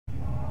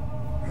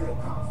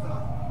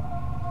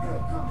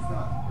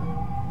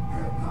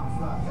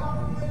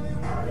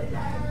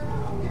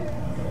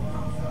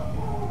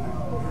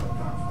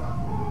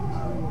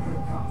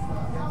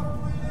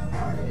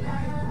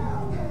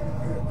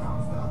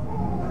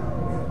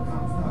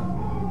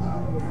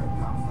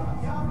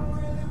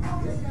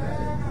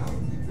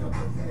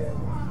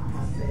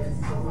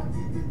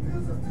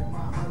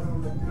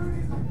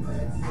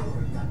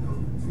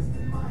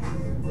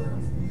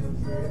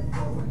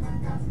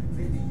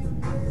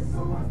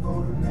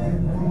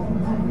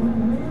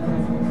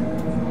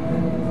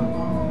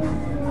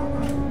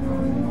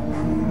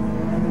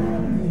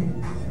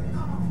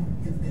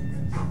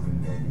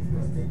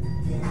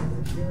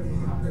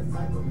All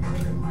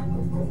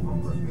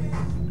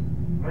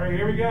right,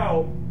 here we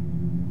go.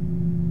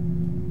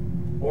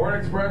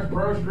 Orient Express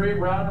Pro Street,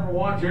 round number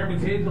 1. Jeremy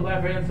Teague, the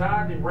left-hand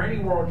side, the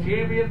reigning world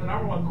champion, the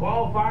 #1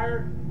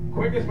 qualifier,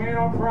 quickest man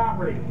on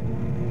property,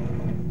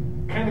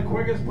 and the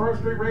quickest Pro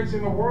Street race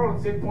in the world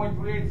at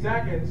 6.38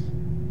 seconds.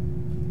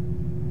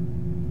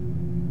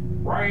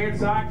 Right-hand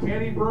side,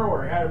 Kenny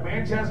Brewer out of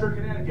Manchester,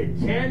 Connecticut.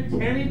 Can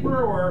Kenny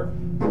Brewer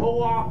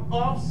pull off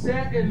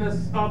upset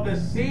of the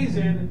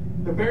season,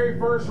 the very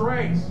first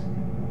race?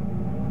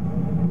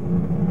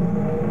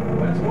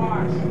 Let's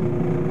watch.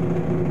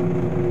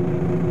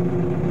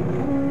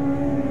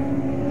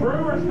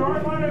 Brewer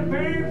start line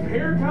advance.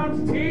 Here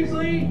comes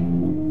Teasley.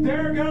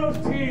 There goes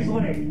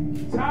Teasley.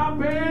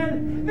 Top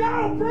end.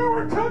 No,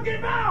 Brewer took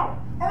him out.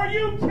 Are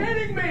you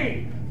kidding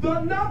me?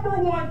 The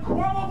 #1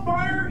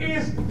 qualifier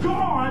is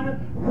gone.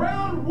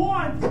 Round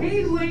 1,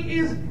 Teasley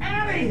is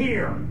out of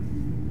here.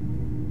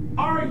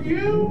 Are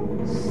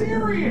you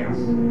serious?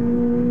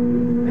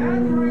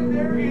 That right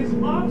there is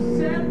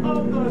upset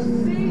of the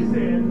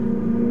season.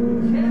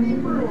 Kenny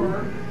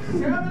Brewer,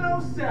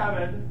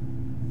 707,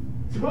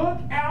 took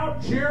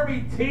out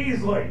Jeremy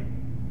Teasley.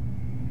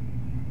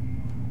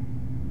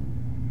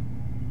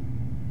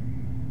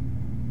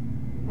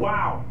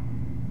 Wow.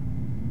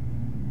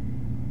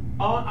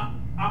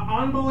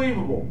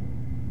 Unbelievable.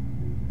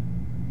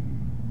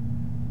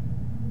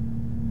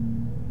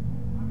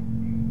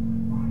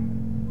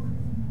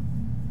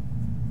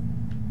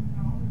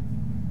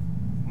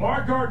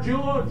 Mark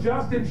Gargiulo,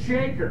 Justin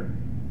Shaker.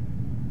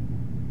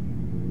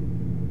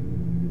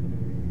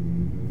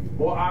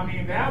 Well, I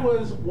mean, that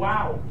was,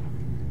 wow.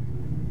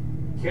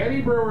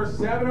 Kenny Brewer,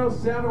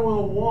 707 with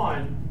a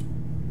 1.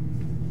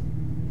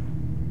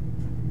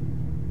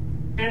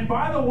 And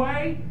by the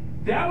way,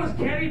 that was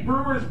Kenny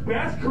Brewer's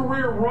best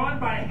career run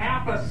by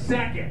half a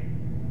second.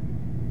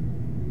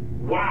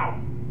 Wow.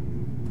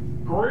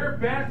 Career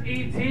best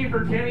ET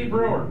for Kenny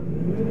Brewer.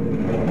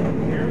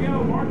 Here we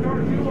go, Mark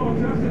Gargiulo,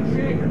 Justin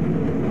Shaker.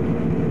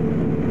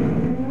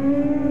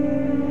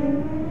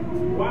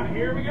 Wow,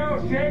 here we go,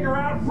 Shaker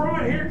out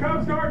front. Here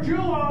comes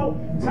Gargiulo.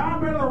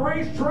 Top end of the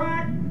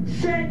racetrack.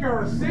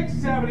 Shaker,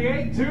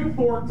 678,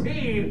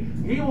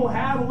 214. He will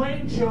have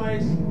lane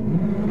choice.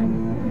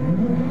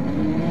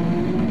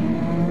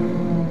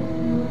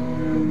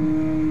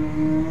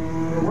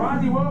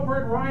 Rodney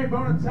Wilford, Ryan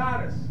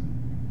Bonatatis.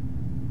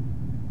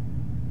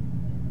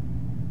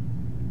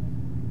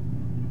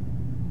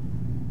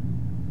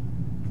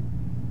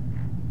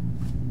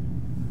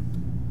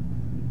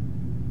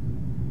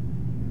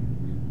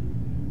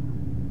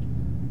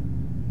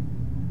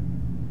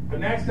 But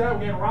next up,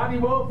 we have Rodney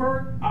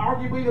Wilford,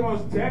 arguably the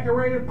most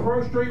decorated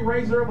Pro Street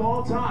racer of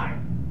all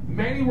time.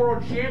 Many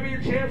world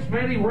championships,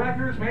 many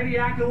records, many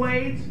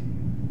accolades.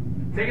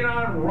 Taking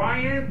on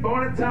Ryan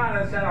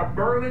Bonatatis out of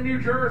Berlin, New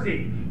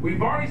Jersey.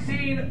 We've already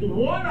seen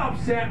one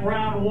upset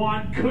round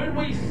 1. Could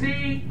we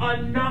see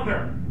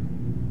another?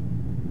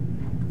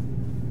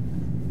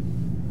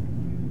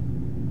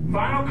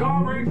 Final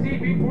call for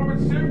ATP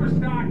Performance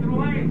Superstock to the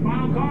lane.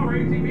 Final call for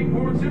ATP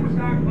Performance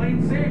Superstock,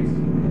 lane 6.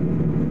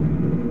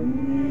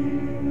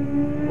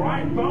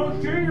 Right,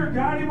 Balch Jr.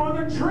 got him on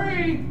the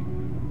tree.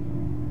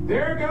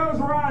 There goes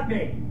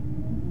Rodney.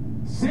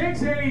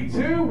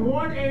 682,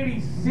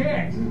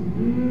 186.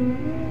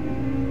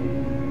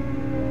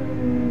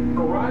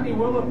 For Rodney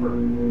Williford.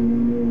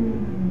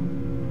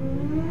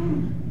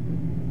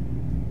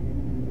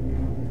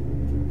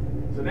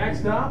 So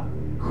next up,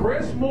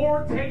 Chris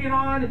Moore taking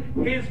on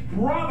his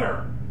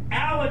brother,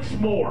 Alex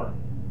Moore.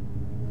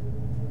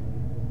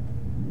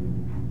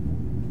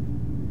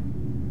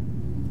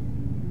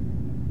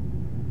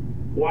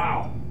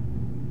 Wow.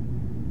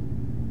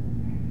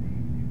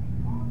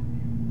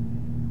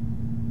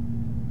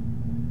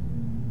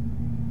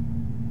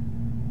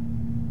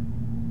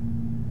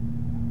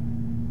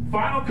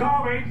 Final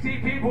call for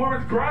HCP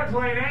Performance Garage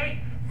Lane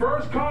 8.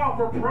 First call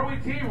for Pro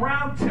ET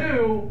round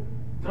 2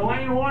 to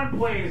lane 1,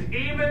 please.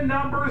 Even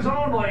numbers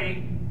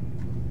only.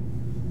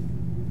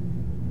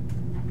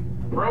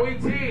 Pro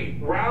ET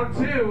round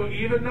 2,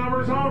 even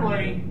numbers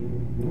only.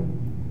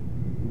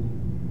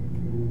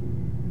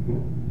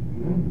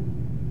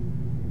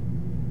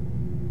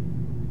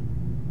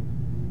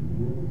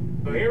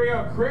 So here we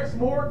go. Chris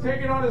Moore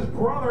taking on his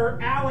brother,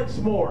 Alex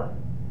Moore.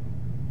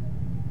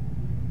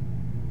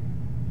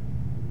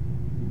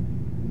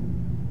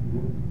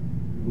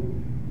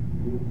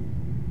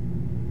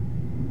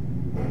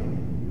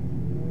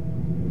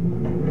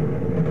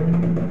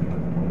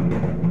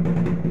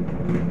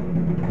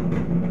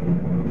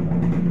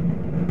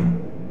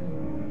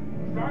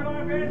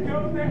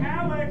 Goes to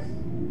Alex.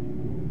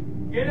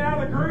 Get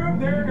out of the groove.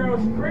 There goes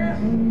Chris.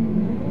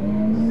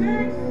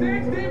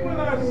 660 with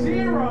a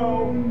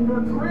 0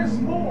 for Chris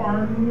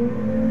Moore.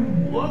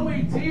 Low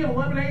ET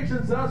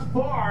eliminations thus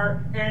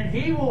far, and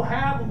he will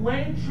have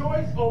lane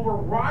choice over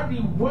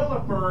Rodney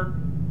Williford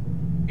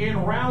in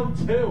round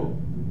 2.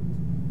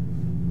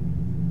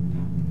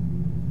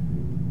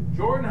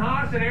 Jordan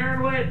Haas and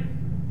Aaron Lind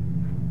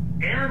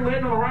Aaron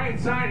Litton on the right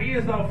side, he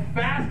is the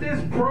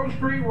fastest pro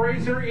street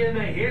racer in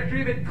the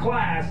history of the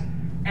class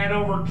at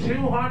over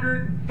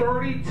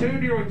 232,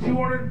 nearly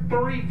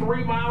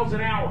 233 miles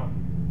an hour.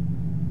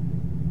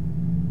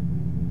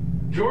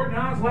 Jordan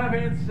Haas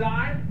left-hand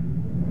side.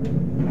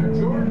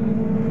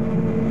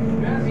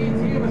 Jordan, best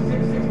ET of a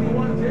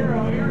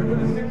 661.0, Aaron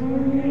with a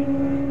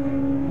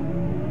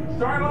 648.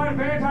 Start line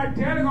fans,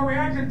 identical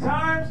reaction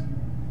times.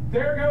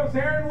 There goes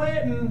Aaron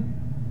Litton,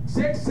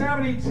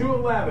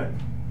 672.11.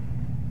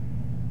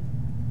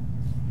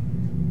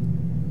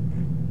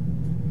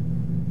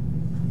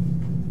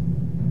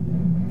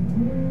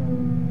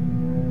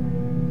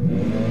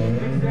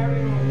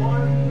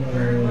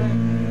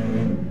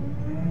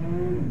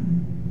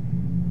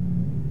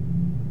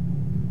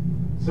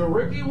 So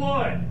Ricky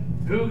Wood,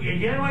 who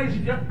again, ladies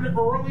and gentlemen,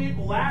 early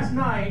last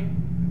night,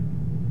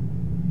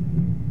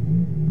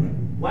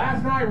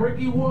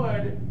 Ricky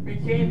Wood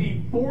became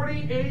the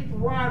 48th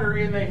rider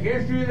in the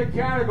history of the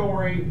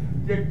category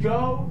to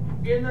go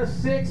in the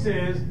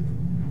sixes.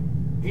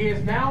 He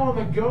is now on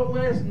the GOAT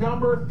list,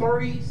 number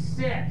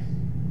 36.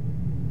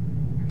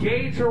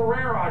 Gage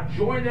Herrera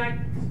joined that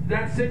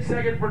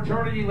 6-second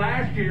fraternity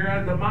last year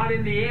as the Mount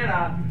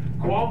Indiana,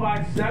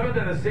 qualified 7th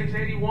at a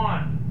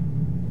 681.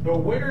 The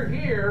winner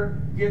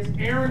here gets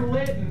Aaron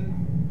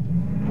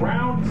Litton,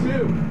 round 2.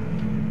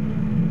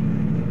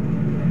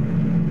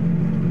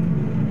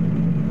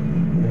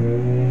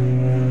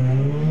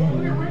 Well,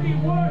 look at Ricky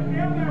Wood.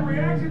 Now that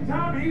reaction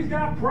time, he's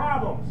got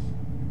problems.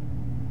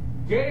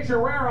 Gage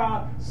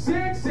Herrera,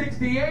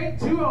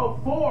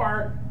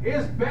 668.204,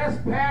 his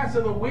best pass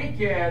of the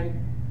weekend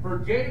for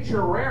Gage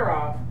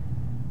Herrera.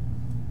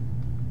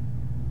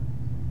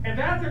 And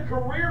that's a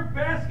career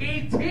best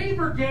ET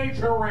for Gage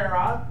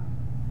Herrera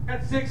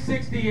at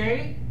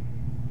 668.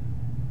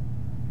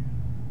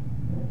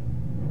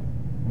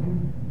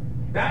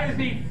 That is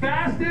the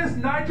fastest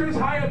Nitrous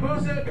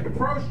Hayabusa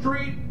Pro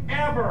Street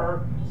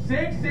ever.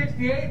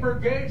 668 for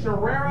Gage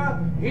Herrera.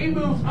 He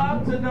moves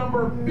up to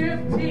number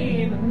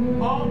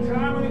 15 all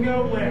time on the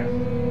GOAT list.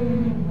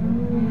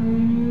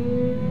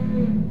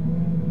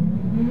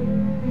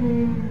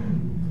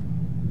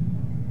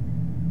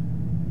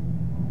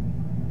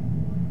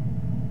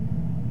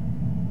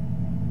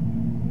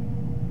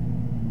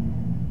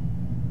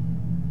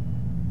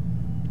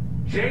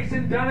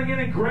 Jason Dunnigan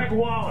and Greg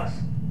Wallace.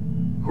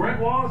 Greg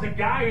Wallace, a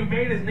guy who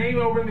made his name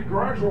over in the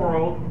grudge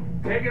world,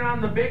 taking on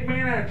the big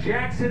man out of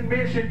Jackson,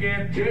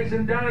 Michigan,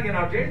 Jason Dunnigan.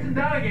 Now, Jason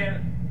Dunnigan,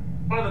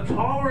 one of the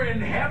taller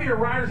and heavier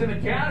riders in the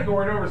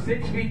category, at over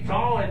 6 feet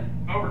tall and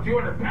over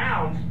 200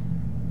 pounds.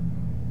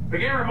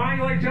 Again, remind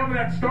you, ladies and gentlemen,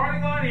 that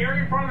starting line, the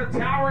area in front of the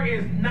tower,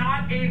 is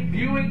not a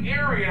viewing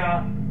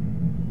area.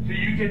 So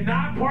you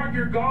cannot park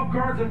your golf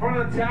carts in front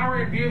of the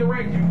tower and view the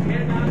race. You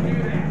cannot do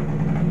that.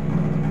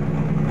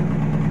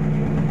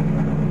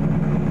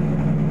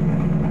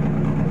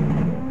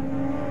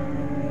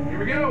 Here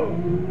we go.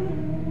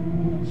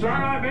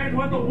 Starting line bench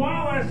with the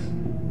Wallace.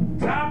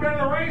 Top end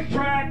of the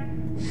racetrack.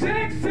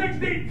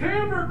 662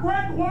 for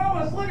Greg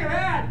Wallace. Look at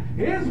that.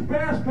 His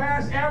best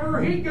pass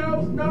ever. He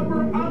goes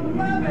number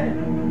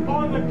 11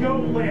 on the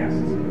GOAT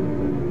list.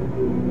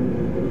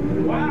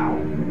 Wow.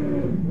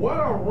 What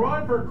a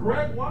run for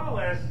Greg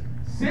Wallace.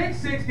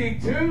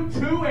 662,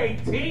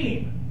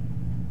 218.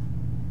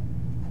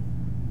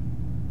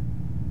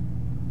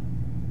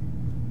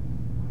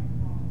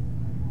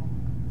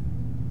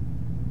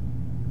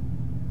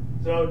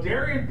 So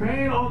Darian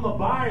Payne on the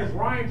bye as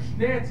Ryan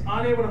Schnitz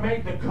unable to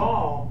make the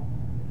call.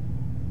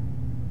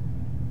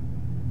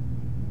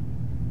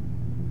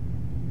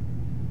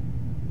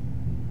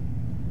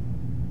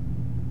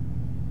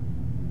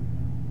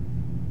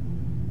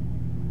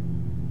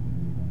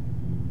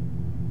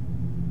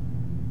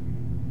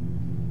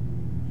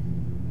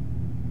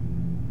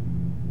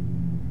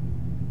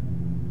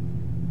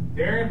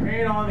 Darian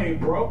Payne on the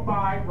broke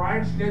bye,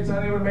 Ryan Schnitz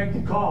unable to make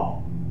the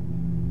call.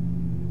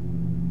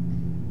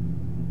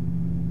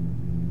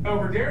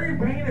 Over Darian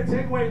Payne to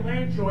take away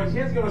lane choice, he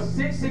has to go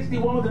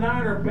 661 with a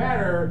 9 or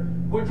better,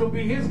 which will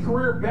be his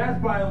career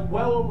best by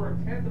well over a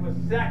 1/10 of a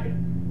second.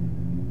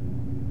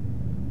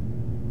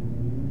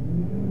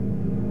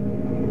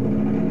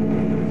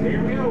 So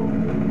here we go.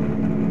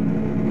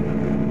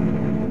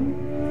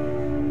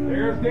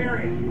 There's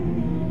Darian.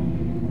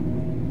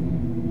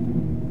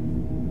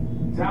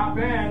 Top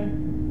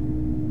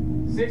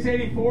end,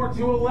 684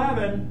 to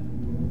 11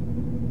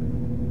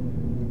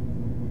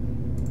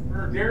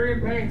 for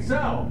Darian Payne.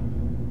 So,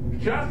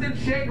 Justin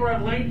Shaker will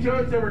have lane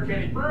choice over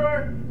Kenny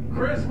Brewer.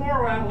 Chris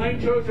Moore will have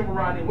lane choice over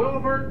Rodney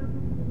Williford.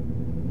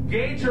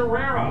 Gage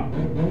Herrera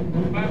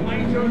will have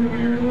lane choice over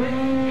Aaron Litton.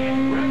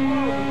 And Greg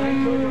Wallace will have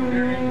lane choice over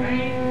Darian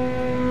Payne.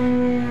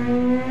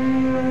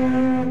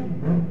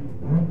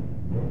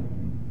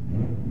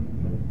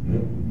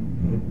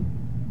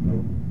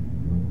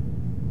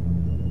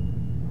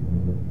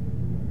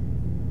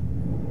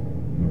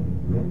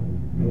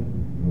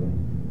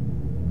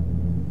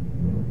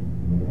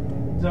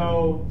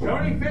 So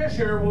Tony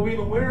Fisher will be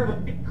the winner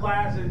of the B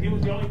class, as he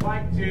was the only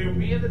bike to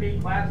be in the B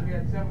class. We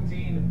had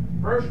 17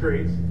 first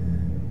streets.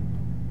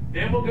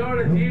 Then we'll go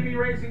to TV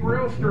Racing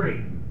Real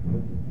Street.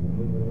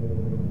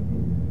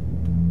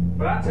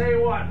 But I tell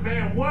you what,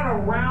 man, what a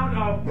round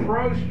of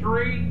Pro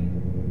Street.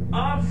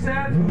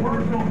 Upsets,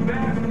 personal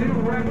best, new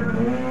record.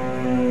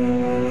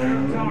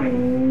 There's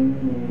Tony.